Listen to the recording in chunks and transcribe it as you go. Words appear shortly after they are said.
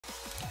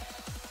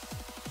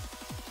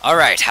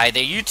Alright, hi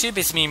there YouTube,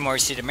 it's me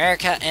Morrissey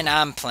America, and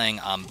I'm playing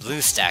on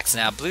BlueStacks.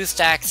 Now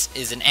BlueStacks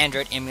is an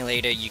Android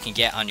emulator you can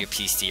get on your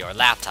PC or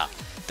laptop.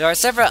 There are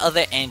several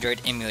other Android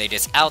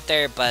emulators out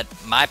there, but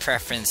my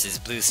preference is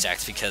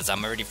BlueStacks because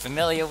I'm already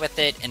familiar with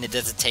it and it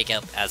doesn't take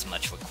up as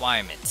much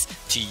requirements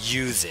to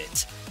use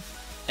it.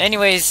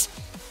 Anyways,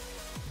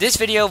 this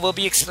video will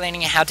be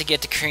explaining how to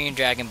get the Korean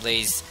Dragon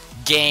Blaze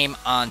game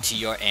onto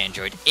your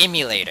Android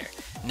emulator.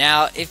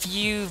 Now, if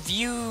you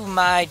view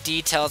my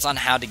details on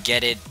how to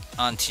get it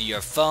onto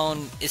your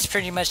phone, it's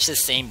pretty much the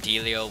same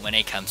dealio when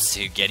it comes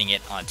to getting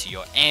it onto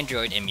your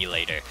Android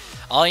emulator.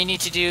 All you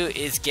need to do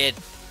is get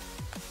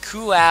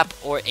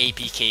KakaoTalk or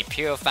APK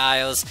Pure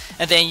files,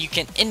 and then you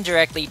can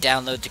indirectly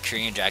download the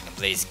Korean Dragon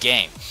Blaze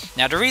game.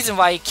 Now, the reason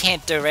why you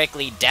can't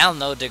directly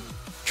download the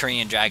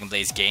Korean Dragon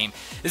Blaze game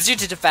is due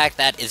to the fact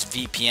that it's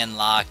VPN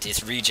locked,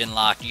 it's region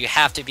locked. You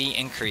have to be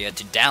in Korea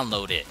to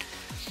download it.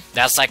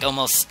 That's like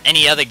almost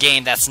any other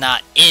game that's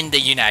not in the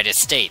United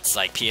States,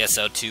 like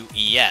PSO2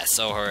 ES,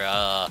 or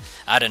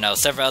I don't know,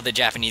 several other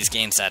Japanese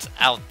games that's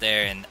out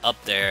there and up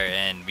there,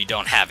 and we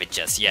don't have it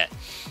just yet.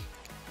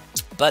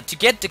 But to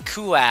get the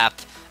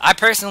KakaoTalk, I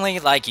personally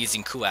like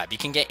using KakaoTalk. You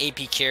can get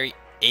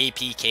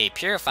APK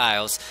Pure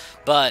files,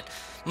 but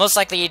most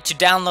likely to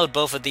download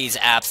both of these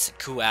apps,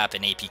 KakaoTalk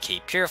and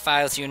APK Pure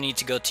files, you need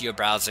to go to your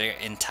browser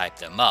and type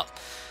them up.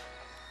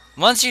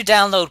 Once you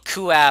download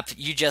KakaoTalk,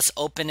 you just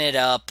open it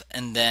up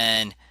and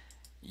then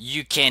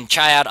you can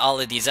try out all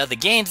of these other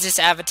games it's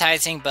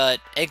advertising, but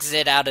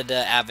exit out of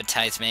the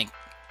advertisement,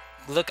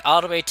 look all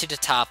the way to the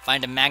top,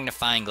 find a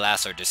magnifying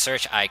glass or the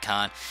search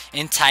icon,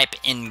 and type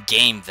in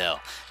Gameville.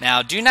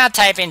 Now, do not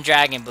type in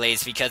Dragon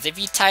Blaze, because if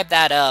you type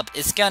that up,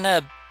 it's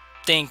gonna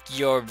think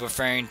you're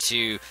referring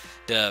to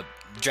the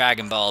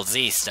Dragon Ball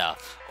Z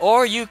stuff.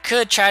 Or you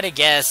could try to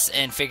guess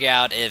and figure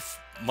out if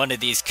one of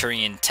these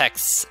Korean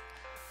texts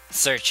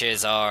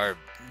searches are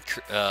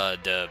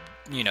the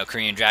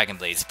Korean Dragon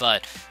Blaze.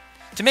 But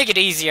to make it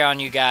easier on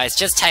you guys,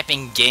 just type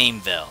in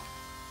Gameville.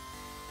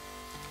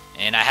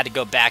 And I had to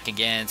go back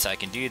again so I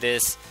can do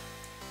this.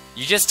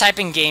 You just type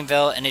in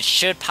Gameville and it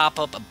should pop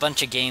up a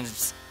bunch of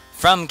games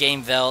from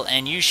Gameville,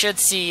 and you should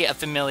see a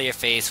familiar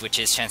face, which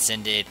is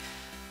Transcended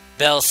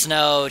Belle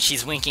Snow.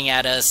 She's winking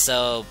at us,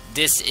 so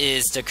this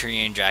is the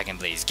Korean Dragon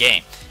Blaze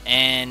game.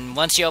 And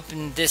once you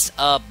open this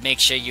up, make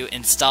sure you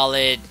install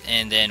it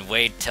and then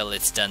wait till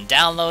it's done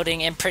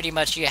downloading, and pretty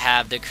much you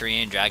have the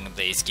Korean Dragon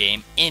Blaze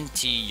game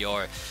into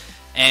your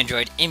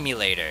Android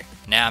emulator.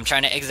 Now I'm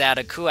trying to exit out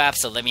of KakaoTalk,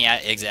 so let me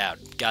exit out.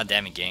 God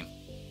damn it, game.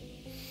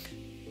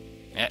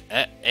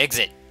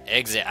 Exit.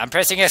 I'm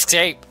pressing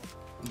escape.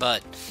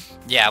 But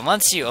yeah,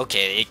 once you,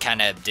 okay, it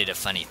kind of did a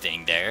funny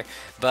thing there.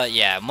 But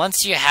yeah,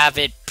 once you have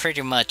it,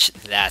 pretty much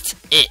that's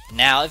it.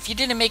 Now, if you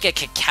didn't make a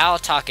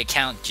KakaoTalk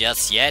account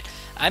just yet,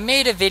 I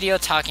made a video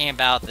talking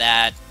about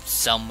that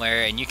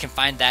somewhere, and you can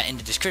find that in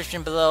the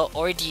description below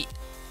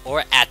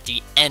or at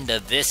the end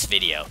of this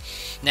video.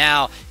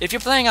 Now, if you're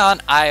playing on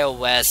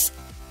iOS,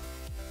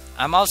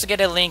 I'm also going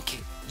to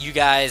link you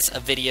guys a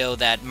video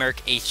that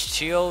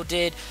MercH2O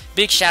did.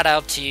 Big shout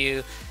out to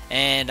you.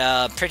 And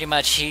pretty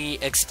much he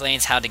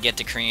explains how to get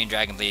the Korean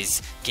Dragon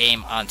Blaze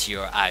game onto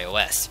your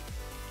iOS.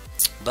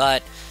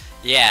 But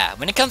yeah,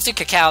 when it comes to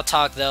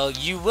KakaoTalk though,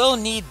 you will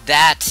need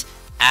that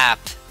app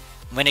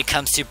when it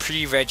comes to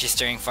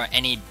pre-registering for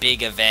any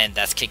big event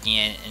that's kicking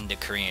in the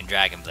Korean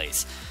Dragon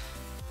Blaze.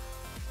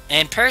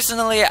 And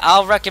personally,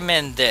 I'll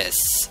recommend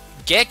this.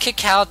 Get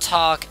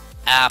KakaoTalk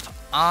app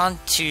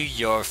onto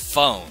your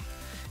phone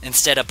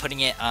instead of putting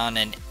it on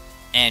an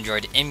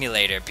Android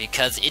emulator,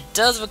 because it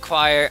does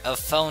require a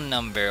phone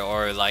number,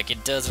 or like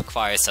it does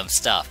require some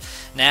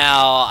stuff.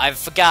 Now, I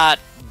forgot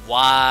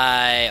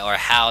why or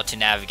how to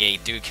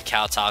navigate through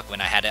KakaoTalk when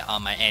I had it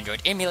on my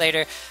Android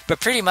emulator, but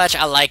pretty much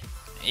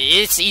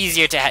it's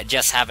easier to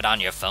just have it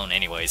on your phone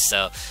anyways,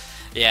 so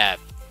yeah.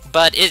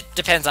 But it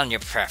depends on your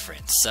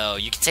preference, so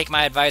you can take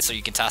my advice or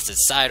you can toss it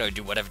aside or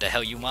do whatever the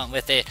hell you want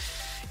with it.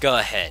 Go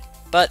ahead.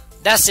 But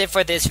that's it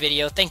for this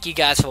video. Thank you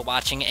guys for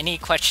watching. Any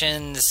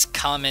questions,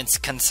 comments,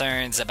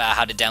 concerns about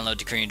how to download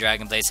the Korean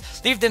Dragon Blaze,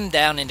 leave them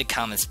down in the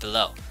comments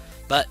below.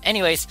 But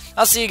anyways,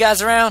 I'll see you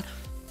guys around.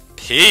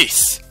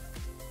 Peace!